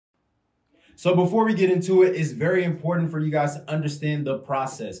So before we get into it, it's very important for you guys to understand the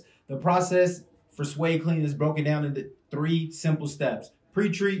process. The process for suede cleaning is broken down into 3 simple steps: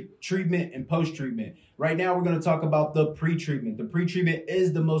 pre-treat, treatment, and post-treatment. Right now, we're going to talk about the pre-treatment. The pre-treatment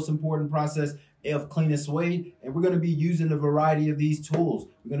is the most important process of cleaning suede, and we're going to be using a variety of these tools.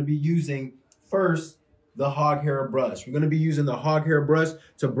 We're going to be using first the hog hair brush. We're going to be using the hog hair brush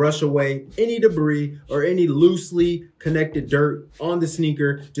to brush away any debris or any loosely connected dirt on the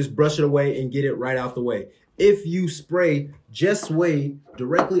sneaker. Just brush it away and get it right out the way. If you spray Just Suede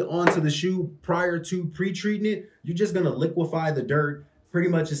directly onto the shoe prior to pre-treating it, you're just going to liquefy the dirt, pretty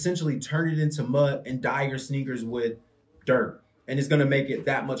much essentially turn it into mud and dye your sneakers with dirt. And it's going to make it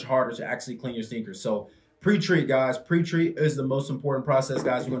that much harder to actually clean your sneakers. So pre-treat, guys. Pre-treat is the most important process,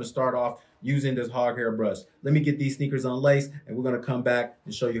 guys. We're going to start off using this hog hair brush. Let me get these sneakers unlaced, and we're going to come back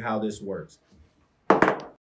and show you how this works.